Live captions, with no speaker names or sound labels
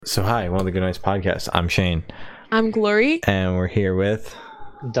So hi, one of the Good Nights podcast. I'm Shane. I'm Glory. And we're here with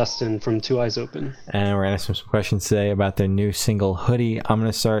Dustin from Two Eyes Open. And we're asking some questions today about their new single, Hoodie. I'm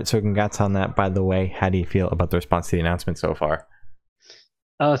going to start, so congrats on that. By the way, how do you feel about the response to the announcement so far?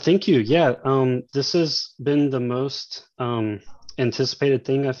 Thank you. Yeah, this has been the most anticipated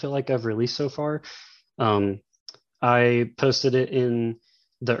thing I feel like I've released so far. I posted it in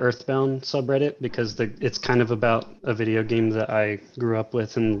the Earthbound subreddit because it's kind of about a video game that I grew up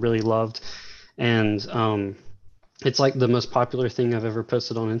with and really loved. And it's like the most popular thing I've ever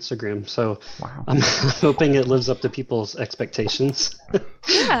posted on Instagram. So wow. I'm hoping it lives up to people's expectations.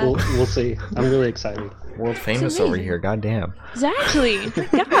 Yeah. We'll see. I'm really excited. World famous over here. Goddamn. Exactly.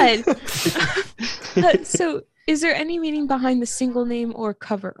 My God. So is there any meaning behind the single name or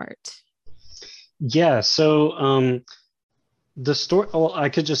cover art? Yeah. So the story, well, I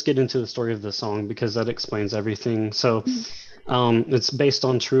could just get into the story of the song because that explains everything. So it's based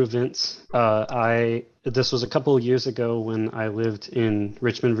on true events. This was a couple of years ago when I lived in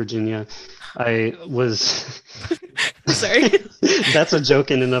Richmond, Virginia. I was sorry. That's a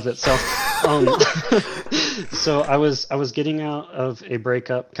joke in and of itself. So I was getting out of a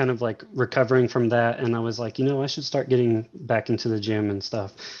breakup, kind of like recovering from that, and I was like, I should start getting back into the gym and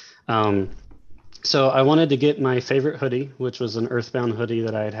stuff. So I wanted to get my favorite hoodie, which was an Earthbound hoodie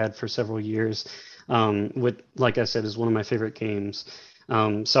that I had for several years. Which, like I said, is one of my favorite games.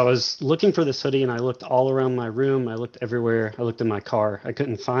 So I was looking for this hoodie and I looked all around my room. I looked everywhere. I looked in my car. I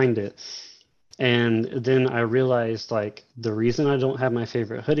couldn't find it. And then I realized like the reason I don't have my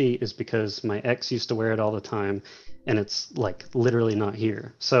favorite hoodie is because my ex used to wear it all the time and it's like literally not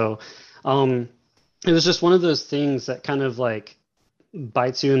here. So it was just one of those things that kind of like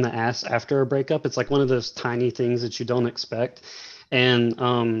bites you in the ass after a breakup. It's like one of those tiny things that you don't expect.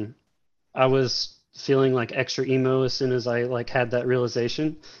 And I was feeling like extra emo as soon as I like had that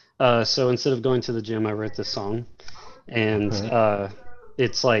realization. So instead of going to the gym, I wrote this song, and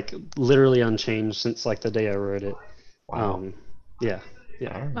it's like literally unchanged since like the day I wrote it. Wow. Yeah.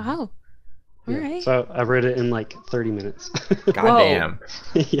 Wow. All right. So I wrote it in like 30 minutes. Goddamn.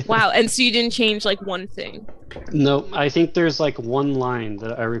 Yeah. Wow. And so you didn't change like one thing? No, I think there's like one line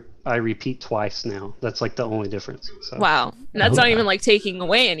that I repeat twice now. That's like the only difference. So. Wow. And that's not even like taking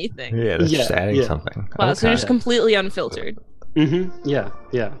away anything. Yeah, that's just adding something. Wow. So just completely unfiltered. Mm-hmm. Yeah.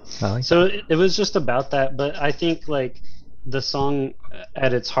 Like so it was just about that, but I think like the song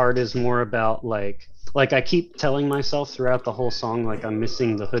at its heart is more about like I keep telling myself throughout the whole song like I'm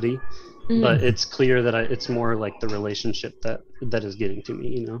missing the hoodie. Mm-hmm. But it's clear that it's more like the relationship that is getting to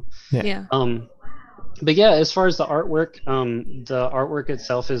me, Yeah. But yeah, as far as the artwork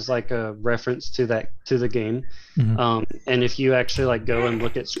itself is like a reference to the game. Mm-hmm. And if you actually like go and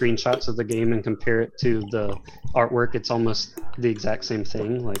look at screenshots of the game and compare it to the artwork, it's almost the exact same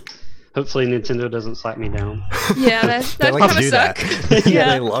thing. Like, hopefully Nintendo doesn't slap me down. Yeah, that kind of suck. Yeah,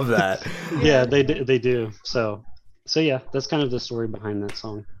 they love that. Yeah, they do. So yeah, that's kind of the story behind that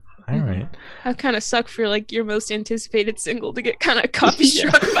song. All right. That kind of sucked for like your most anticipated single to get kind of copy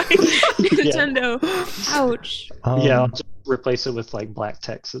struck by Nintendo. Yeah. Ouch. Yeah, I'll just replace it with like black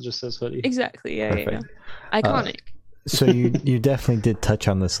text that just says hoodie. Exactly. Yeah. Iconic. So you definitely did touch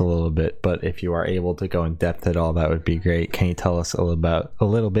on this a little bit, but if you are able to go in depth at all, that would be great. Can you tell us a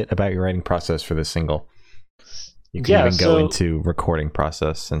little bit about your writing process for this single? You can even go into recording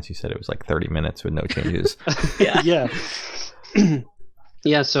process since you said it was like 30 minutes with no changes. Yeah.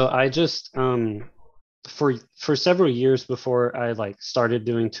 Yeah, so I just for several years before I like started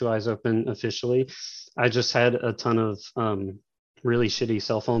doing Two Eyes Open officially, I just had a ton of really shitty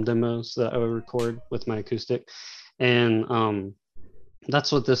cell phone demos that I would record with my acoustic, and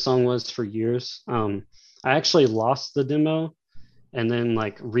that's what this song was for years. I actually lost the demo and then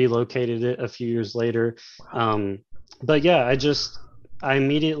like relocated it a few years later. But yeah, I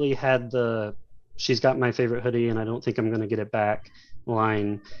immediately had the "She's got my favorite hoodie and I don't think I'm gonna get it back"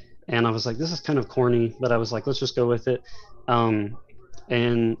 line, and I was like, this is kind of corny, but I was like, let's just go with it. And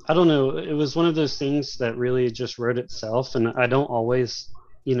I don't know, it was one of those things that really just wrote itself, and I don't always,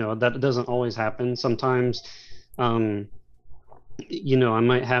 that doesn't always happen. Sometimes I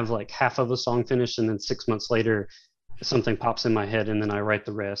might have like half of a song finished and then 6 months later something pops in my head and then I write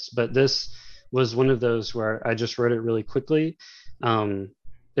the rest. But this was one of those where I just wrote it really quickly.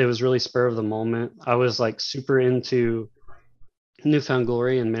 It was really spur of the moment. I was like super into New Found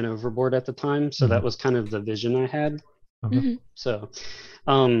Glory and Man Overboard at the time, so that was kind of the vision I had. Mm-hmm. So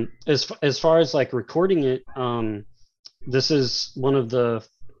as far as like recording it, this is one of the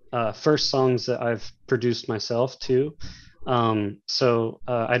first songs that I've produced myself too. So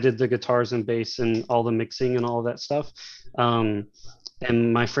I did the guitars and bass and all the mixing and all that stuff.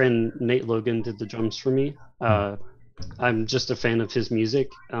 and my friend Nate Logan did the drums for me. I'm just a fan of his music.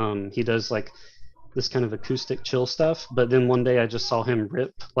 He does like this kind of acoustic chill stuff, but then one day I just saw him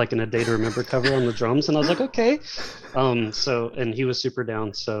rip like in A Day to Remember cover on the drums, and I was like, okay. So and he was super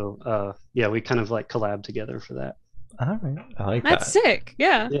down. So yeah, we kind of like collabed together for that. All right, I like That's that. sick.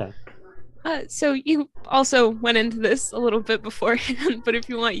 Yeah. Yeah. So you also went into this a little bit beforehand, but if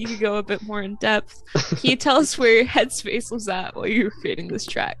you want, you could go a bit more in depth. Can you tell us where your headspace was at while you were creating this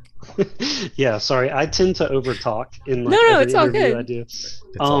track? Yeah, sorry. I tend to overtalk in like No, every it's all interview good. I do. It's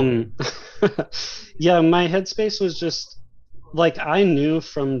all good. Yeah, my headspace was just like I knew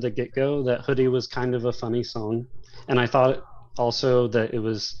from the get-go that Hoodie was kind of a funny song, and I thought also that it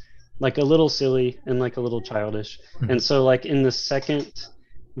was like a little silly and like a little childish. And so like in the second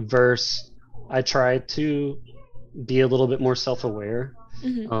verse, I tried to be a little bit more self-aware.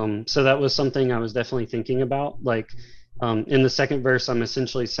 So that was something I was definitely thinking about. Like in the second verse, I'm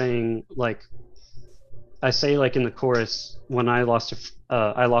essentially saying like I say like in the chorus, when I lost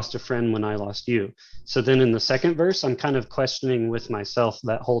a friend when I lost you. So then in the second verse, I'm kind of questioning with myself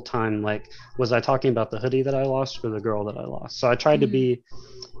that whole time, like, was I talking about the hoodie that I lost or the girl that I lost? So I tried to be,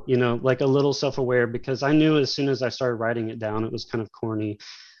 like a little self-aware, because I knew as soon as I started writing it down, it was kind of corny.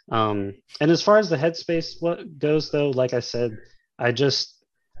 And as far as the headspace what goes though, like I said, I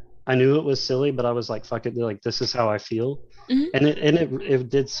knew it was silly, but I was like, fuck it, like this is how I feel. And it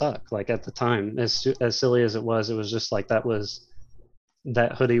did suck. Like at the time, as silly as it was just like that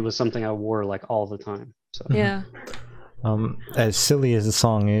hoodie was something I wore like all the time. So Yeah. As silly as the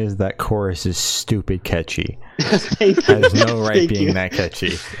song is, that chorus is stupid catchy. Thank Has you. no right Thank being you. that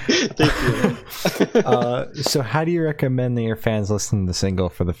catchy. Thank you. So how do you recommend that your fans listen to the single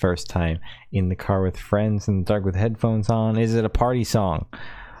for the first time? In the car with friends, in the dark with headphones on? Is it a party song?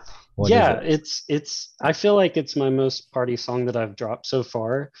 What Yeah, is it? it's I feel like it's my most party song that I've dropped so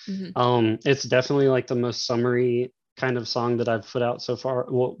far. It's definitely like the most summery kind of song that I've put out so far.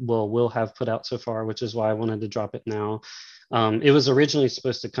 Will have put out so far, which is why I wanted to drop it now. It was originally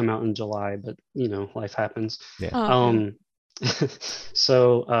supposed to come out in July, but life happens. Yeah.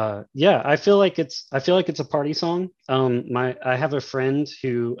 So yeah, I feel like it's a party song. I have a friend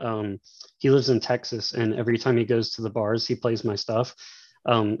who he lives in Texas, and every time he goes to the bars, he plays my stuff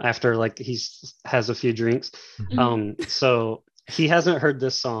after like has a few drinks. So he hasn't heard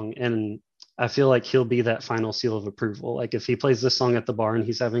this song, and I feel like he'll be that final seal of approval. Like if he plays this song at the bar and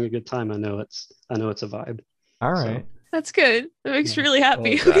he's having a good time, I know it's a vibe. All right. That's good. That makes me really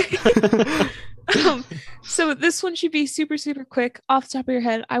happy. So this one should be super, super quick. Off the top of your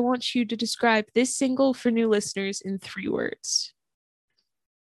head, I want you to describe this single for new listeners in 3 words.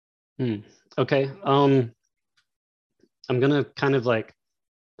 Okay. I'm gonna kind of like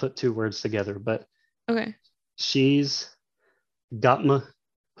put 2 words together, but Okay. She's got my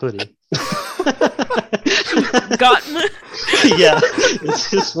hoodie. Got me. Yeah, it's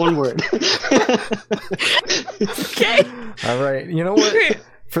just 1 word. Okay. All right. You know what?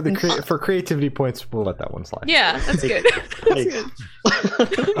 For creativity points, we'll let that one slide. Yeah, that's good. That's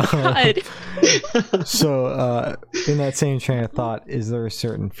good. So, in that same train of thought, is there a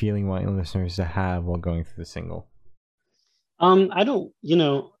certain feeling you want your listeners to have while going through the single? I don't,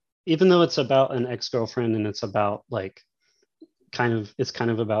 even though it's about an ex-girlfriend and it's about like it's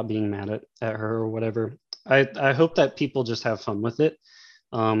kind of about being mad at her or whatever. I hope that people just have fun with it.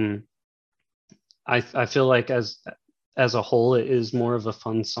 I feel like as a whole, it is more of a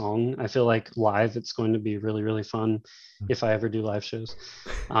fun song. I feel like live, it's going to be really, really fun if I ever do live shows.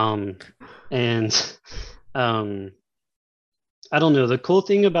 And I don't know. The cool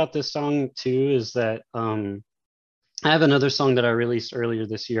thing about this song too is that I have another song that I released earlier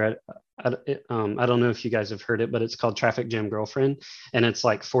this year. I don't know if you guys have heard it, but it's called Traffic Jam Girlfriend, and it's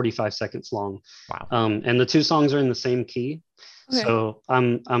like 45 seconds long. Wow. And the 2 songs are in the same key. Okay. So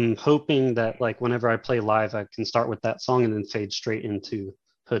I'm hoping that like whenever I play live, I can start with that song and then fade straight into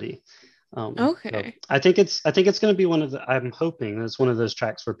Hoodie. Okay. So I think it's going to be I'm hoping it's one of those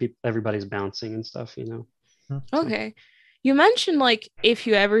tracks where everybody's bouncing and stuff, Okay. You mentioned like if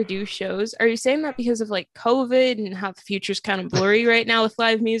you ever do shows, are you saying that because of like COVID and how the future's kind of blurry right now with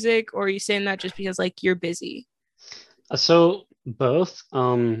live music, or are you saying that just because like you're busy? So both.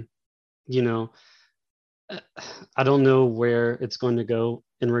 I don't know where it's going to go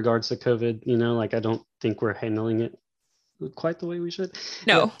in regards to COVID. Like I don't think we're handling it quite the way we should.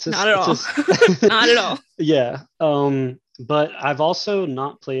 No, not at all. Not at all. Yeah. But I've also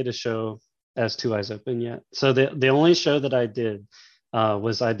not played a show as 2 Eyes Open yet. So the only show that I did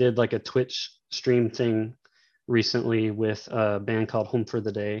was I did like a Twitch stream thing recently with a band called Home for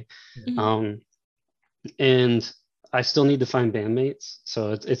the Day. And I still need to find bandmates,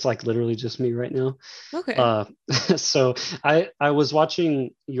 so it's like literally just me right now. Okay. So I was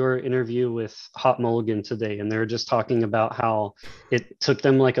watching your interview with Hot Mulligan today, and they were just talking about how it took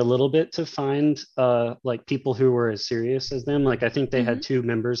them like a little bit to find like people who were as serious as them. Like I think they had 2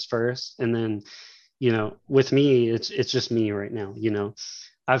 members first, and then with me, it's just me right now.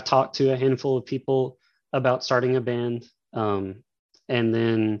 I've talked to a handful of people about starting a band, and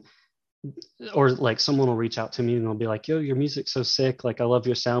then or like someone will reach out to me and they'll be like, yo, your music's so sick, like I love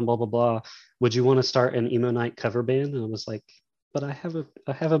your sound, blah blah blah, would you want to start an emo night cover band? And I was like, but I have a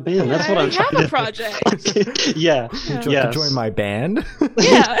band. That's what I'm trying to do. Project. Yeah. Join my band.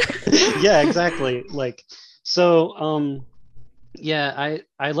 Yeah. Yeah, exactly. Like, so yeah,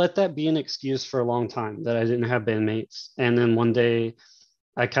 I let that be an excuse for a long time that I didn't have bandmates, and then one day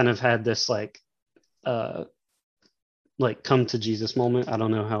I kind of had this like come to Jesus moment. I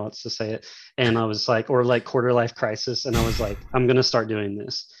don't know how else to say it. And I was like, or like quarter life crisis. And I was like, I'm going to start doing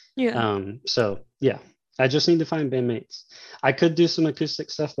this. Yeah. So yeah, I just need to find bandmates. I could do some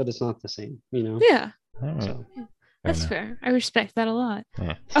acoustic stuff, but it's not the same, Yeah. Right. So. That's fair. I respect that a lot.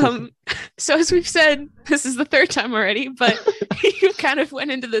 Yeah. So as we've said, this is the 3rd time already, but you kind of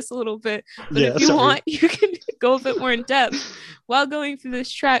went into this a little bit. But if you want, you can go a bit more in depth. While going through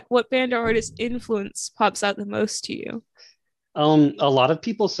this track, what band or artist influence pops out the most to you? A lot of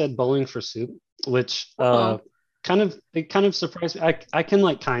people said Bowling for Soup, which kind of surprised me. I can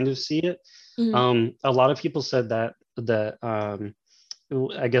like kind of see it. A lot of people said that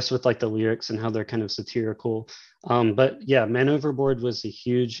I guess with like the lyrics and how they're kind of satirical. But yeah, Man Overboard was a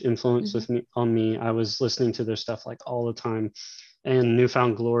huge influence on me. I was listening to their stuff like all the time, and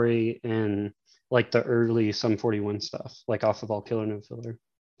Newfound Glory and like the early Sum 41 stuff, like off of All Killer No Filler.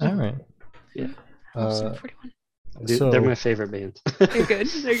 All right. Yeah. Sum 41. Dude, they're my favorite band. They're good.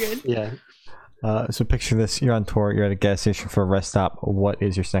 They're good. Yeah. So picture this: you're on tour, you're at a gas station for a rest stop. What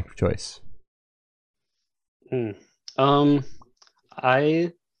is your snack of choice?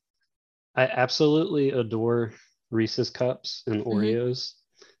 I absolutely adore Reese's Cups and Oreos.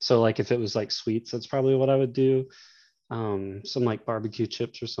 So like if it was like sweets, that's probably what I would do. Some like barbecue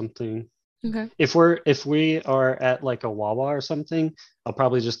chips or something. Okay. If we are at like a Wawa or something, I'll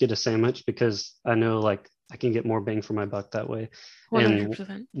probably just get a sandwich because I know like I can get more bang for my buck that way. 100%.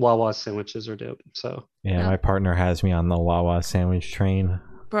 And Wawa sandwiches are dope. So yeah, my partner has me on the Wawa sandwich train.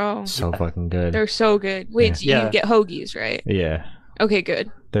 Bro. So fucking good. They're so good. Wait, you get hoagies, right? Yeah. Okay, good.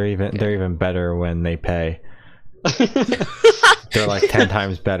 They're even better when they pay. They're like 10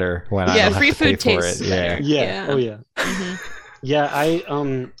 times better when I don't free have to pay food for tastes it. better. Yeah. Oh yeah. Yeah, I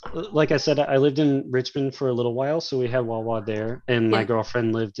like I said, I lived in Richmond for a little while, so we had Wawa there, and my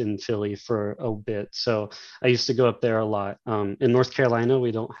girlfriend lived in Philly for a bit, so I used to go up there a lot. In North Carolina,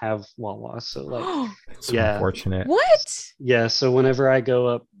 we don't have Wawa, so like, It's unfortunate. What? Yeah, so whenever I go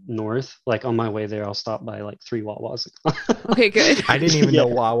up north, like on my way there, I'll stop by like 3 Wawas. Okay, good. I didn't even know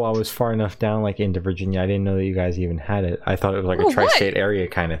Wawa was far enough down like into Virginia. I didn't know that you guys even had it. I thought it was like a tri-state area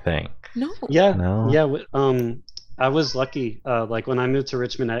kind of thing. No. Yeah. No. Yeah. I was lucky. Like when I moved to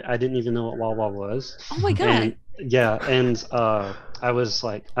Richmond, I didn't even know what Wawa was. Oh my god. And I was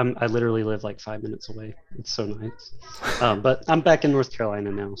like, I literally live like 5 minutes away. It's so nice. But I'm back in North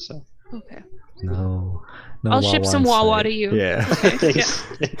Carolina now, so. Okay. No. I'll ship some Wawa to you. Yeah. Okay.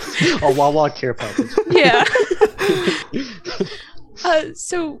 A Wawa care package. Yeah.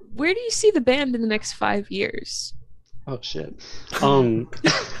 So where do you see the band in the next 5 years? Oh shit.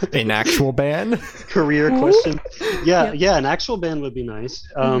 An actual band? Career question. Yeah, an actual band would be nice.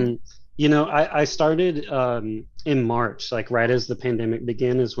 You know, I started in March, like right as the pandemic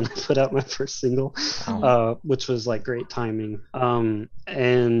began is when I put out my first single, which was like great timing.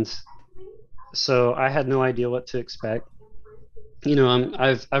 And so I had no idea what to expect. You know,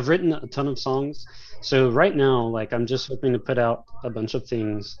 I've written a ton of songs. So right now, like I'm just hoping to put out a bunch of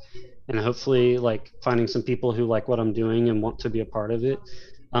things and hopefully like finding some people who like what I'm doing and want to be a part of it.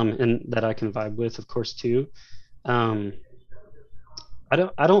 And that I can vibe with, of course, too. I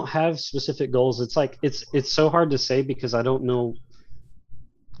don't have specific goals. It's like it's so hard to say because I don't know,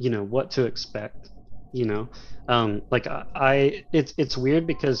 you know, what to expect, you know. Like it's weird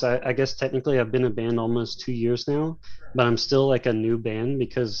because I guess technically I've been a band almost 2 years now, but I'm still like a new band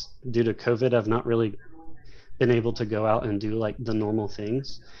because due to COVID I've not really been able to go out and do like the normal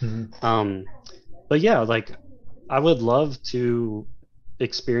things. But yeah, like I would love to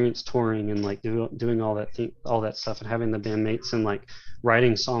experience touring and like doing all that stuff and having the bandmates and like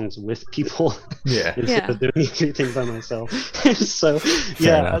writing songs with people instead of doing everything by myself. So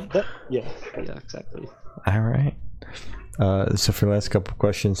yeah, exactly. All right. So for the last couple of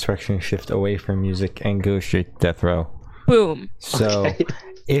questions, direction shift away from music and go straight to death row. Boom. So,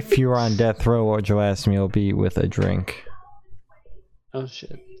 if you were on death row, what would your last meal be with a drink? Oh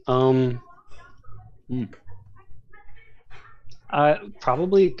shit. I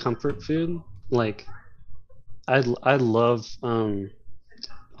probably comfort food. Like, I love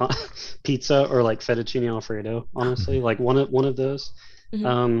pizza or like fettuccine alfredo. Honestly, like one of those.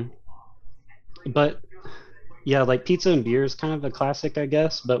 But yeah, like pizza and beer is kind of a classic, I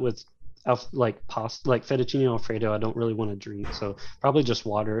guess. But with like pasta, like fettuccine alfredo, I don't really want to drink, so probably just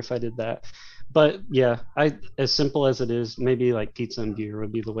water if I did that. But yeah, as simple as it is, maybe like pizza and beer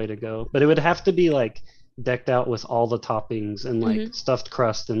would be the way to go. But it would have to be like decked out with all the toppings and like stuffed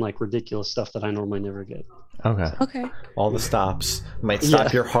crust and like ridiculous stuff that I normally never get. Okay. All the stops might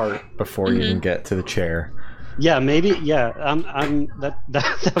stop your heart before you even get to the chair. Yeah, maybe. Yeah, that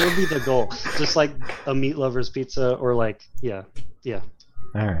would be the goal. Just like a meat lover's pizza, or like yeah.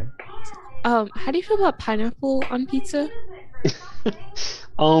 All right. How do you feel about pineapple on pizza?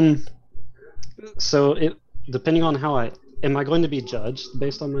 So it depending on how am I going to be judged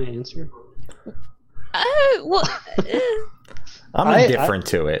based on my answer? Well, I'm indifferent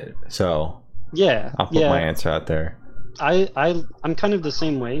to it, so yeah, I'll put my answer out there. I'm kind of the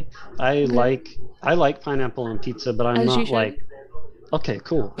same way. I like pineapple on pizza, but I'm not like. Okay,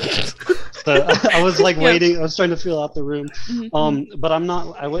 cool. So I was like waiting. I was trying to feel out the room. But I'm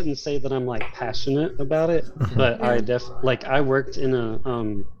not. I wouldn't say that I'm like passionate about it. But I worked in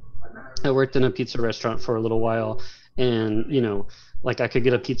a pizza restaurant for a little while, and like I could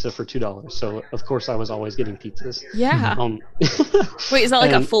get a pizza for $2. So of course I was always getting pizzas. Yeah. Wait, is that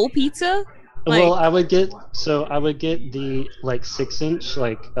like a full pizza? Well, I would get the like 6-inch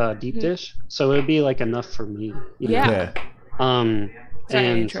like deep dish, so it would be like enough for me. Yeah. Sorry, I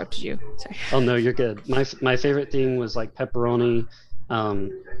and interrupted you. Sorry. Oh no, you're good. My favorite thing was like pepperoni.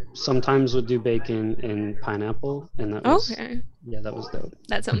 Sometimes would do bacon and pineapple, and that was that was dope.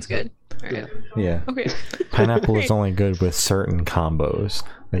 That sounds good. All right. Yeah. Okay. Pineapple is only good with certain combos.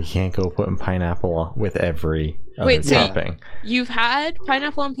 Like, you can't go putting pineapple with every other topping. You've had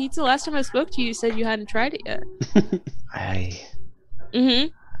pineapple on pizza? Last time I spoke to you, you said you hadn't tried it yet.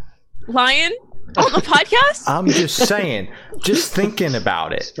 Lion? On the podcast? I'm just saying. Just thinking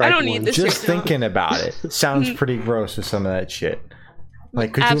about it. I don't need this. Just thinking about it. Sounds pretty gross with some of that shit.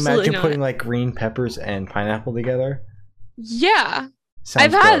 Like, could you imagine putting like green peppers and pineapple together? Yeah. Sounds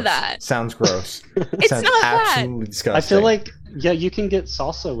I've gross. had that. Sounds gross. It's Sounds not absolutely bad. disgusting. I feel like you can get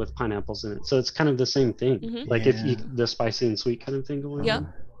salsa with pineapples in it, so it's kind of the same thing. Like if the spicy and sweet kind of thing going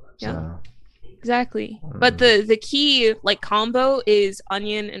on. Yeah. Exactly. But the key like combo is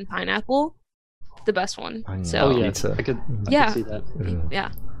onion and pineapple, the best one. So I could see that.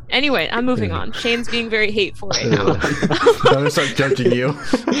 Yeah. Anyway, I'm moving on. Shane's being very hateful right now. I'm gonna start judging you.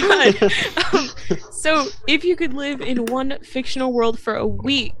 So, if you could live in one fictional world for a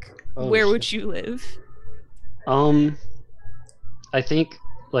week, where would you live? I think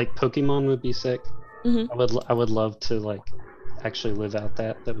like Pokemon would be sick. I would love to like actually live out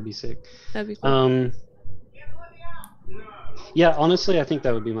that. That would be sick. That'd be cool. Yeah, honestly, I think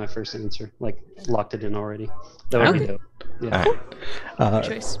that would be my first answer. Like, locked it in already. That would be dope. Yeah. Right.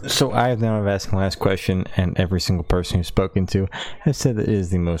 Choice. So I have now asked my last question, and every single person who's spoken to has said that it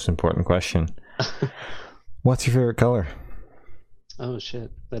is the most important question. What's your favorite color? Oh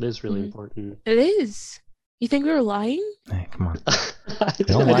shit, that is really important. It is. You think we were lying? Hey, come on.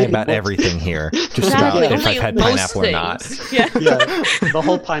 Don't lie about everything here. Just about if I've had pineapple or not. Yeah. The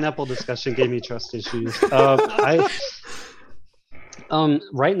whole pineapple discussion gave me trust issues.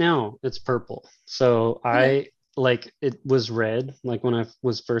 Right now it's purple. So I like it was red like when I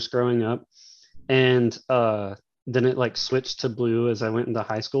was first growing up, and then it like switched to blue as I went into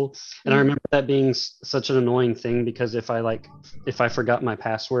high school. And I remember that being such an annoying thing, because if I forgot my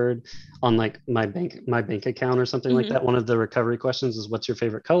password on like my bank account or something like that, one of the recovery questions is, what's your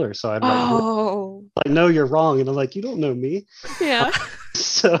favorite color? So I'd like, no, you're wrong. And I'm like, you don't know me. Yeah.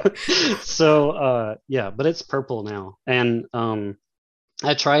 So yeah, but it's purple now. And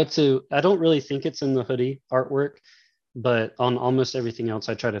I don't really think it's in the hoodie artwork, but on almost everything else,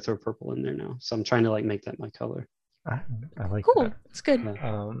 I try to throw purple in there now. So I'm trying to like make that my color. I like cool. that. It's good.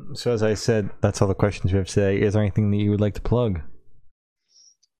 So as I said, that's all the questions we have today. Is there anything that you would like to plug?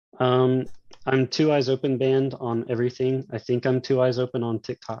 I'm Two Eyes Open band on everything. I think I'm Two Eyes Open on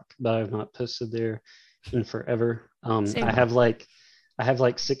TikTok, but I've not posted there in forever. I have like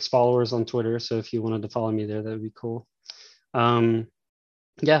 6 followers on Twitter, so if you wanted to follow me there, that would be cool.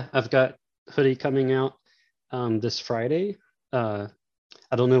 Yeah, I've got hoodie coming out this Friday. I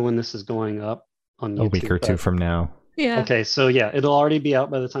don't know when this is going up on YouTube. A week or two from now. Yeah. Okay, so yeah, it'll already be out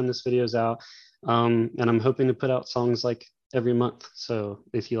by the time this video is out. And I'm hoping to put out songs like every month. So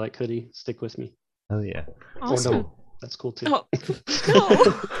if you like Hoodie, stick with me. Oh yeah. Awesome. Or don't. That's cool too. Oh,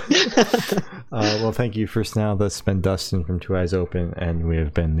 no. Well, thank you. First now, that's been Dustin from Two Eyes Open, and we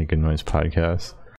have been the Good Noise Podcast.